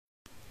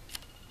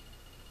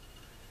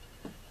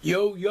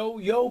Yo, yo,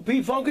 yo,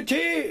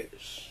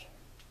 P-FUNKATEER'S.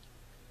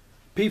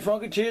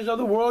 P-FUNKATEER'S of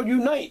the world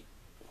unite.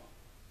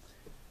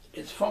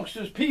 It's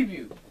Funkster's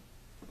Preview.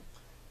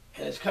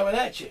 And it's coming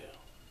at you.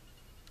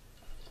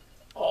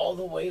 All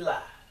the way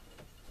live.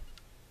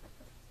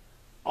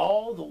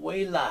 All the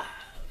way live.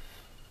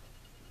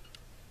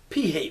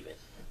 P-Haven.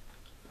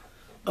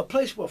 A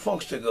place where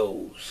Funkster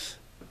goes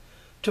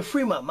to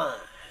free my mind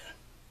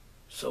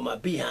so my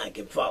behind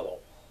can follow.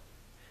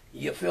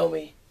 You feel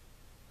me?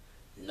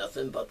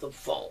 Nothing but the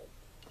phone.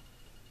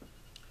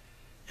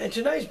 And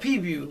tonight's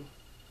preview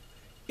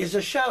is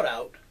a shout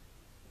out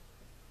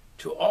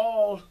to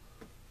all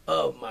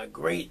of my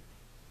great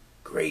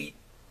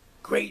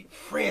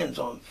friends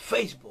on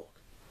Facebook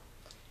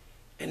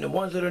and the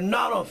ones that are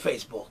not on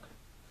Facebook.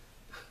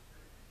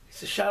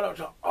 It's a shout out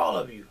to all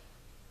of you.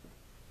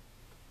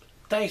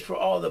 Thanks for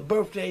all the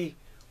birthday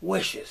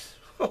wishes.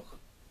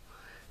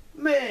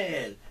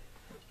 Man,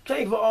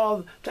 thanks for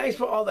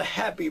all the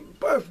happy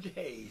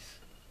birthdays.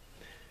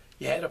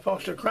 You had a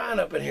Funkster crying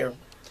up in here.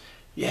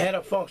 You had a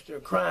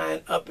Funkster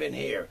crying up in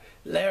here.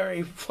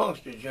 Larry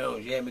Funkster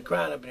Jones, you had me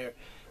crying up in here.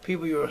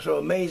 People, you are so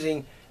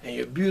amazing, and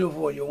you're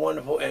beautiful, and you're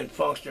wonderful, and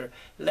Funkster.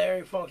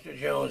 Larry Funkster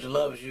Jones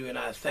loves you, and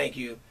I thank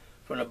you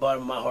from the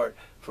bottom of my heart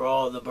for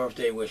all the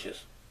birthday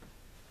wishes.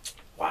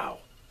 Wow,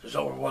 it's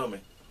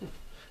overwhelming.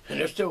 And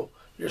they're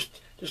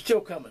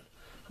still coming.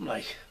 I'm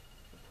like,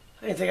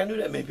 I didn't think I knew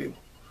that many people,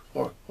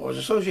 or was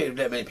associated with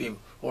that many people,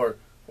 or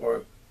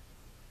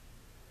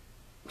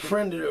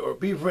friended or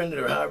befriended,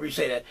 or however you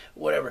say that,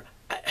 whatever.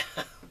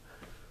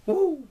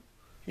 Woo!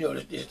 You know,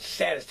 the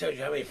status tells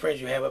you how many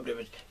friends you have up there,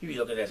 but you be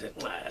looking at that and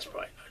say, nah, that's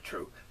probably not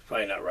true. It's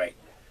probably not right.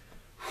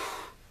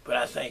 But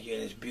I thank you,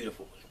 and it's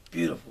beautiful. It's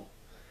beautiful.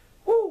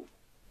 Woo!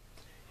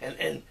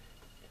 And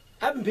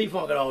I've been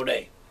P-funking all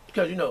day,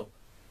 because, you know,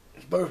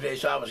 it's birthday,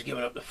 so I was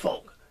giving up the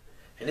funk.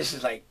 And this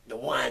is like the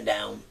wind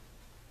down,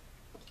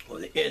 or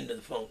the end of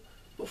the funk,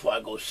 before I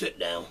go sit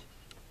down,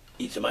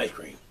 eat some ice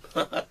cream.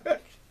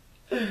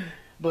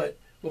 But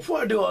before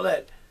I do all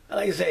that, I'd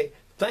like to say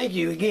thank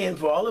you again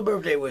for all the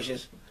birthday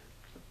wishes.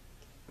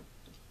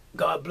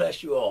 God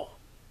bless you all.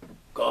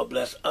 God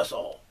bless us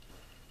all.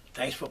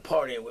 Thanks for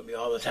partying with me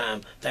all the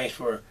time. Thanks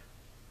for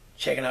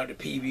checking out the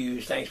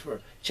previews. Thanks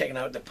for checking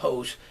out the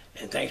posts.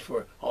 And thanks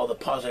for all the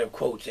positive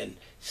quotes and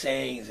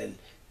sayings and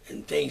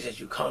things that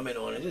you comment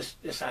on. And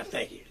just I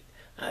thank you.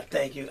 I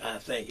thank you. I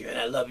thank you. And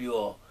I love you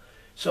all.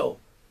 So,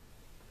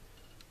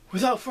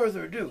 without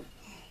further ado,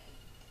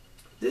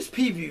 this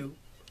preview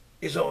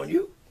is on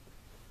you,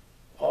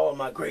 all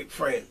my great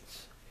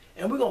friends.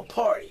 And we're going to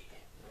party.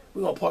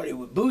 We're going to party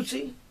with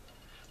Bootsy.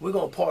 We're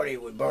going to party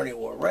with Bernie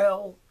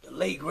Worrell, the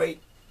late,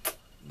 great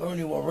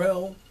Bernie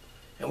Worrell.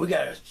 And we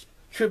got a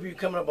tribute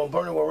coming up on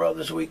Bernie Worrell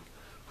this week.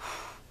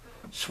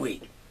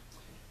 Sweet.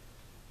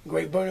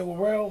 Great Bernie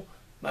Worrell,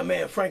 my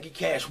man Frankie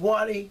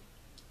Cashwati,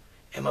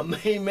 and my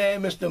main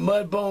man, Mr.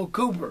 Mudbone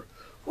Cooper.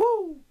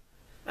 Woo!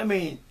 I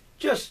mean,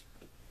 just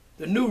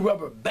the new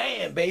rubber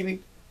band,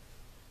 baby.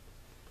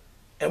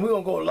 And we're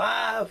going to go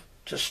live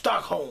to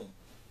Stockholm,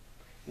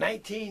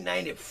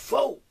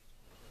 1994.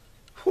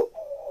 Woo!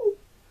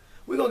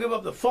 We're going to give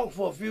up the funk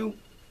for a few.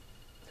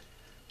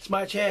 It's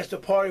my chance to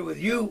party with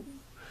you.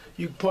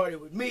 You can party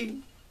with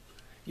me.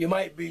 You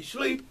might be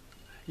asleep.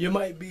 You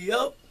might be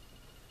up.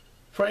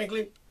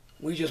 Frankly,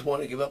 we just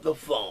want to give up the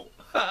funk.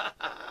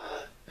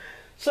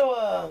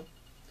 So,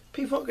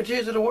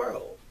 P-FUNKATEER'S of the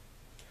world,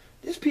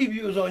 this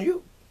preview is on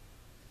you.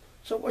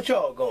 So what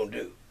y'all going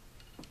to do?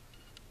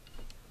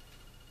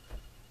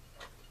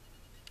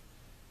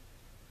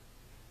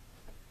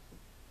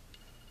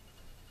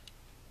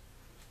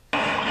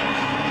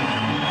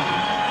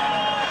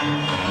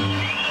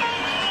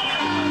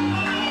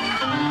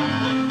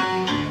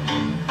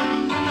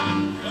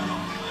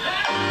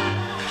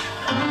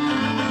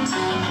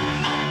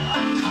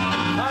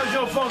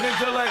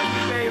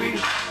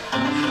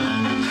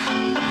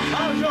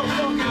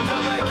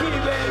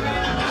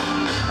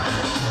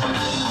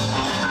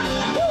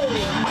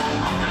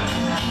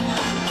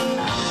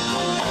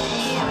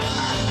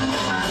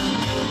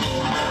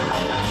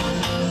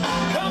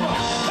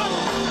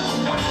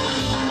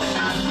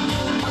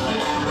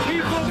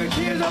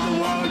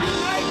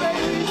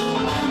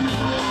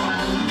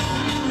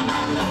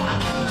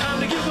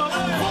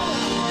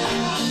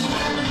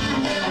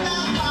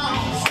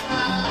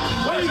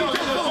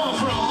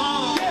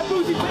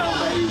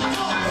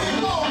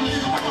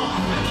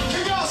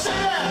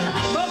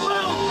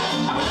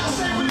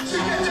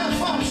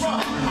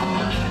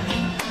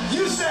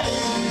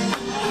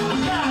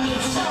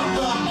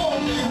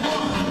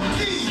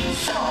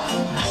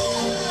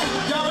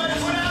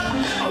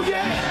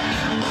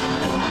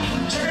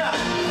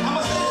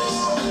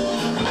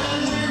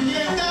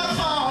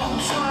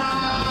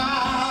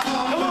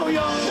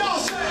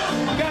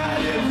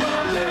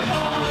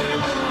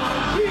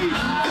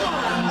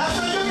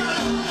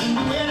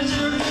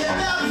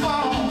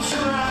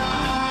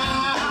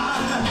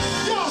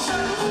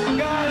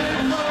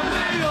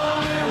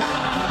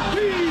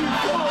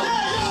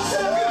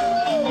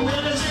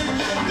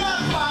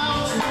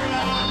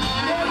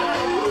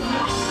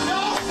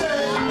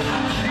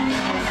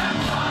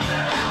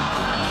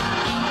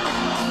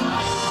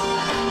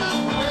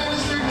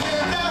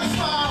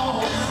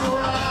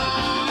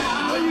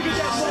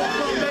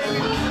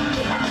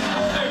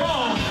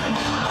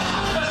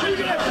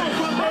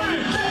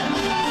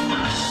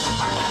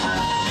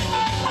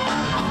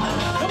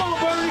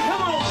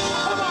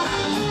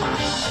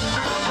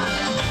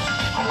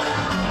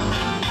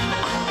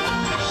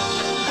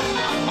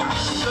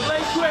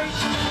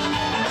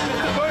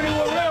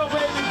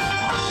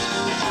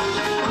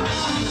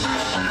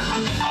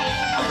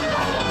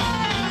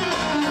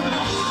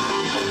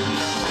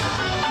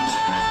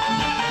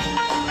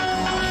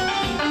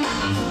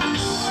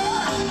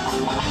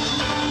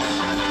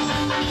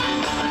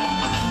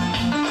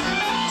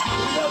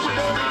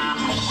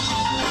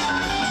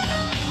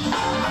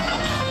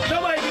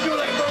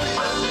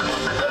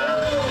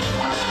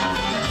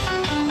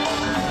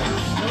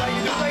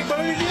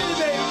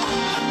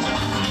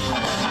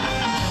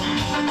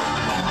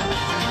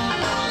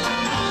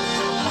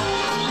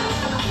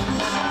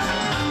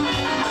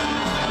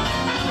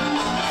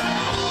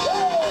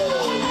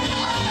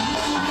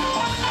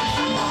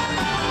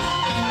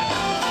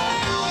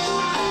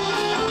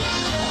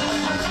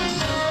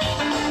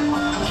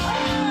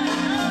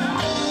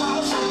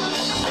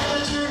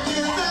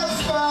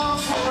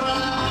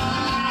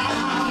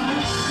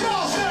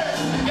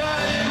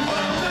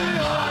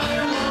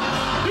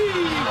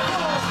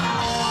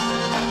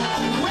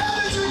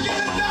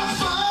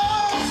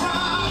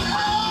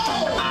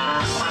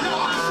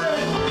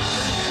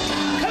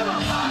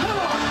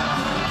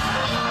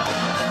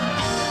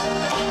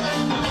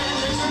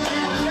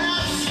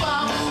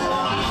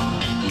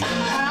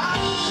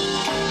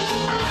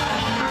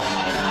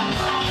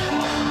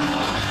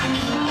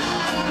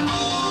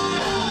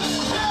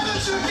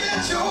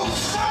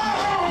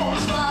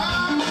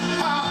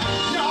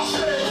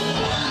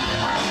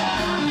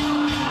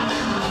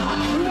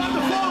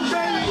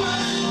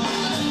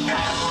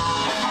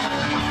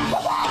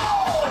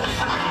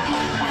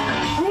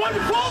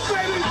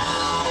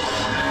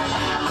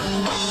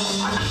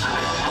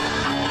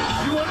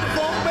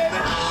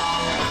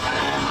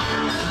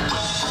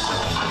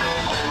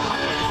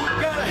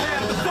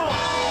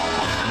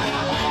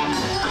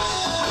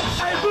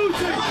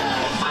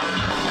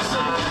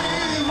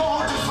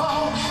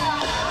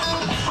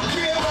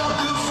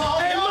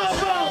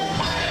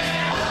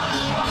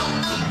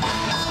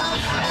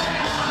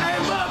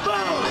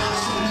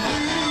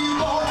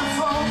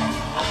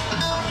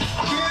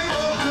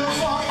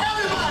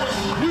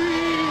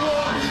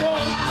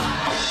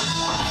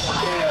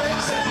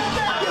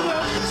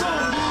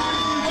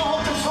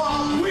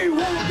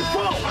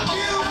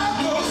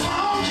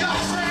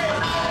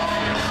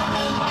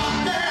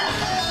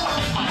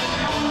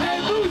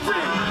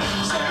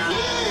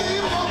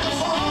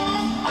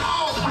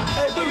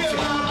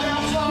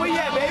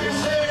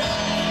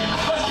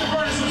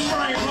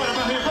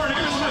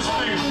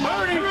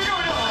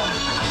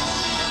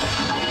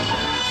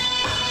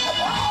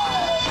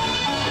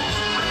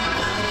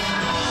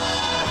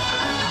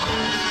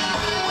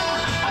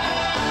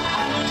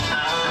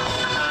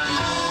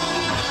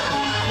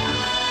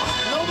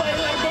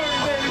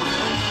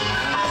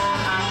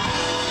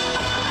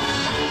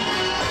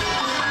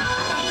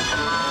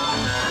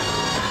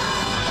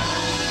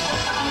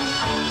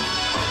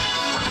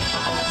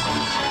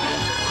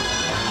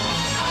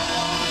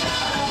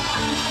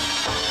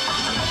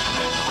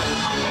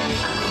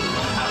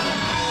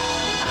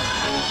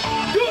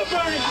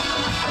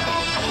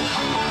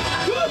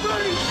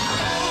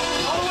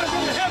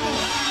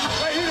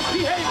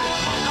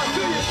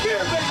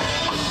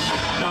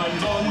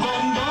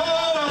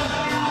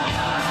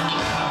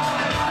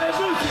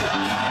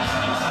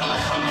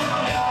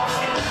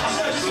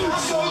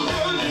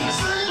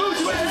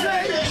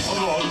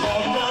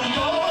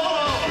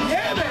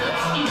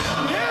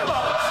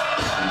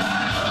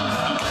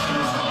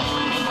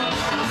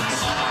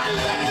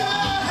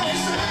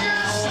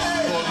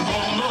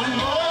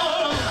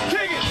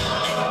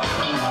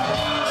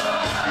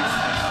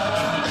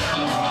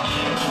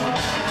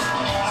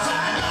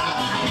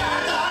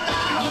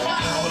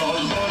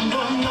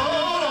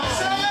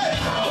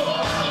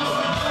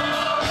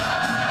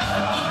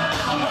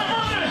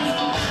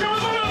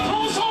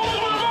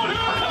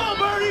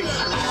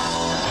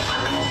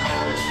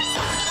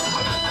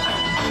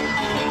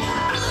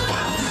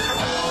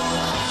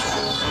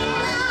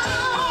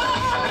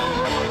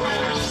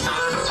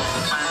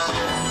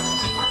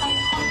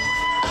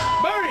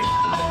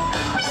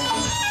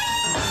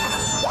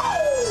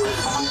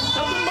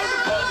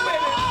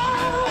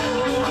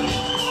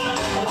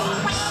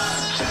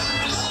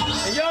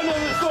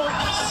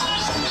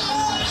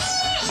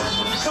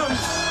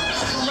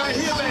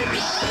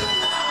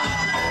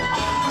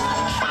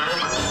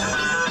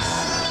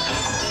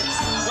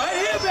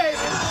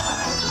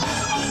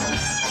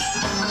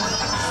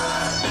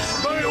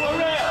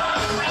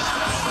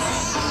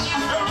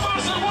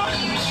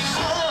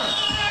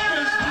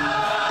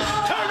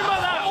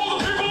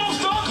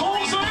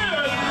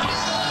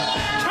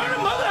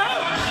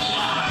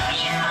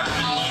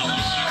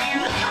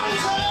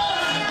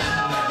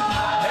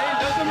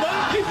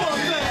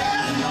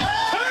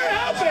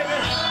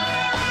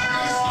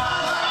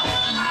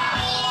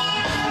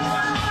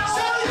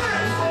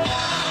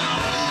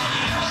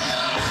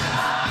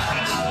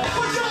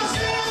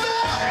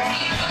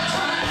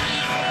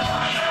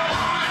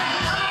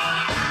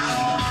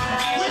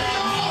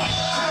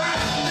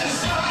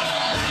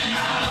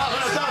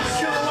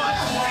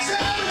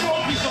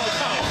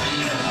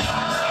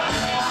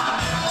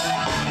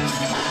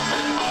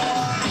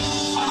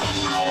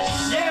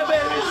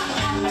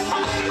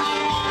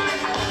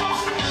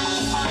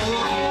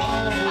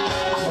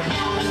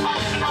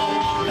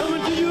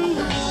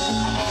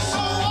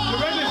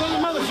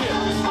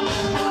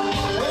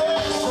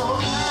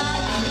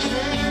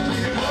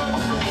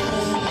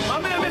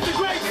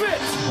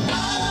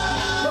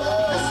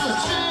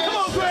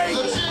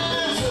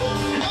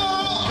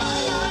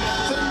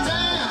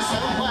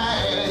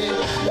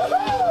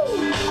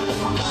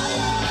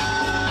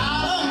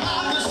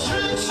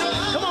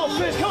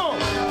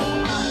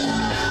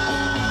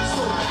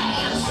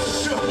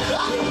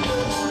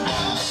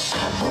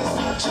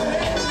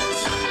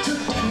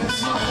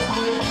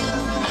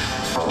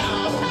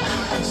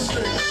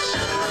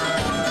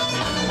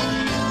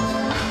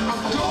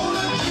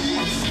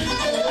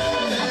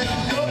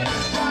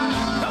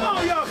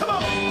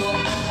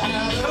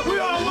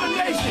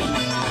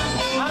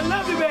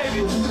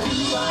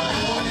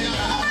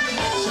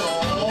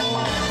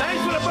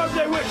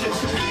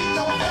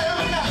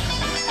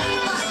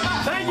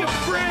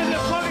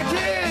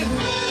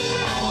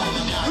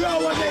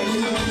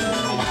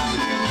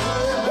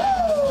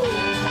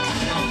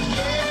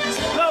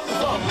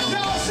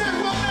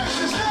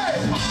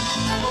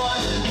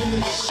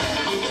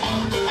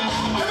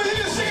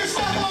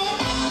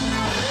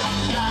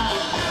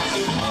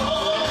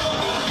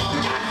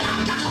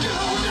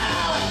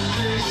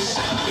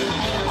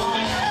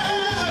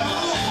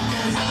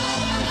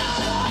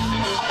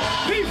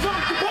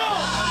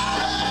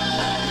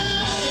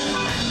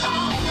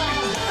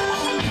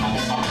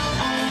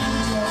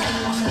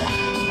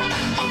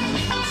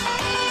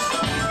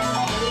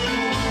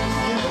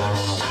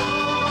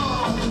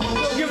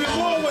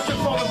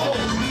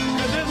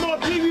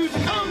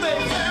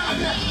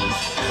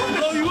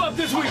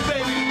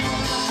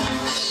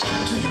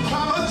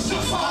 promise to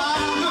fall.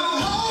 The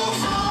whole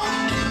song,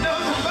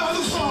 nothing but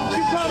the song.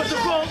 You promise to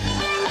funk?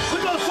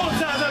 Put those funk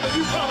signs up if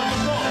you promise to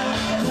funk.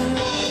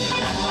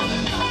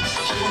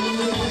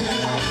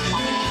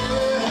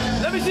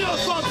 Let me see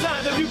those funk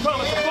signs if you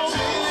promise to funk.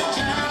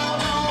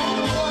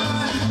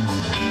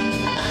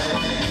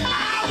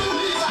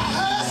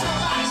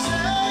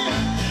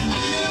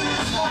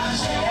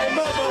 Hey,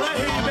 Mobo, I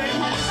hear you, baby.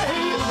 I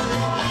hear you.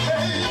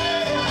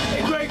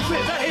 Hey, Greg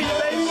Fitz, I hear you,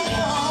 baby.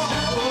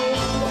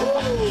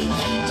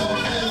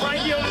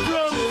 Frankie on the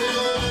drums.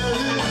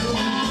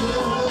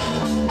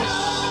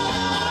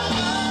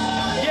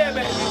 Yeah,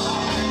 baby.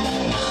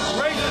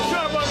 Raising the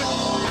sharp on the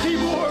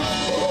keyboard.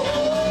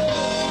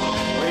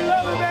 We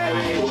love it,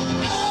 baby.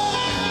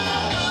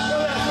 Go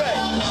that way.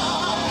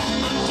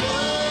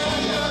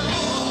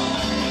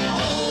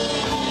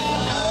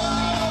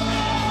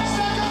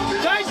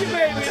 Thank you,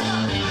 baby.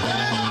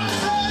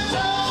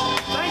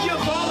 Thank you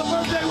for all the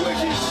birthday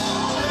wishes.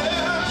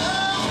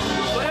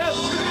 Well,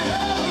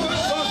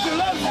 folks who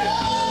love you.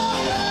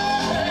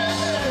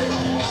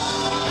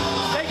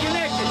 Stay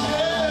connected.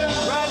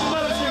 Ride the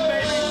mothership,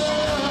 baby.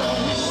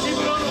 Keep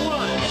it on the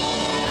one.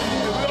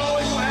 And we're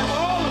always going to have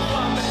all the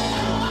fun, baby.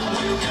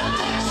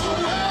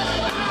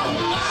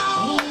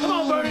 Come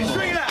on, Bernie,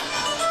 string it out.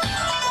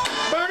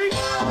 Bernie.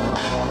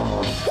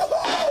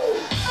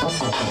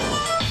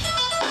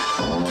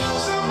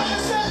 Somebody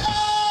said, oh,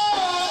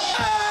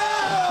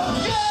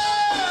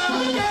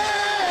 yeah.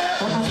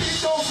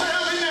 Please don't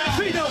fail me now.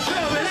 Feet don't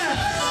fail me now.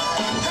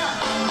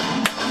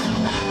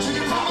 So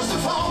you promise to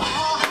fall.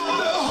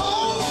 The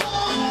whole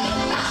song,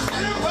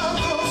 nothing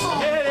but the song.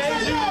 Yeah, they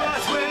do, I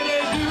swear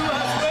they do, I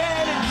swear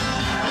they do.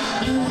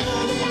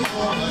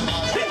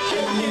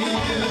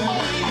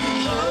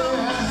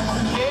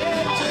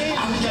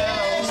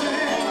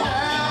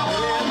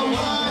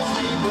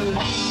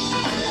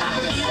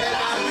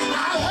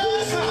 I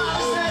heard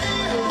somebody say,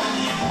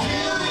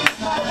 here's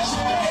my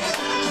chance.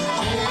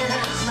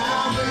 Here's my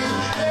way.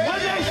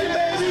 One nation,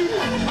 baby.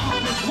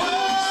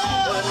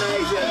 One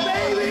nation,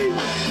 baby.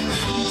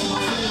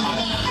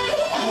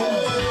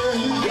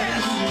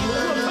 Yes,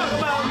 that's what I'm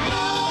talking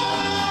about.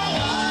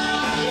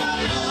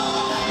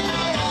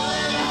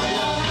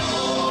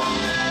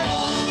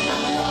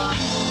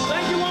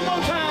 Thank you one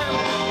more time.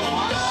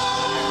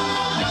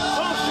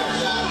 Foster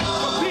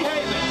from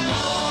Behaven.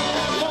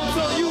 Folks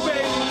on you,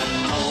 baby.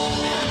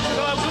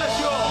 God bless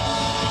you all.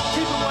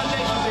 Keep it one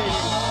nation, baby.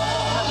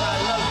 I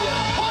love you.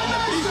 And the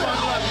people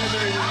love you,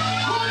 baby.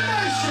 One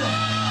nation.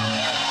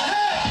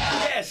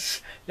 Yes,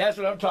 that's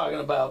what I'm talking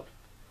about.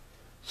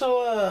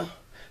 So,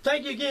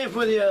 thank you again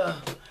for the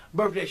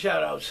birthday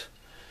shout-outs.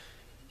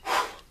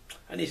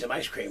 I need some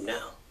ice cream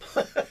now.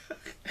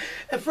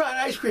 And fried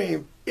ice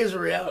cream is a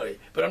reality,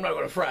 but I'm not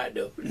going to fry it,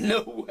 though.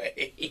 No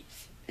way.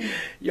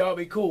 Y'all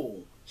be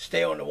cool.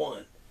 Stay on the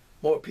one.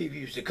 More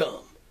previews to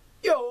come.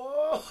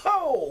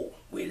 Yo-ho!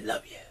 We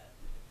love you.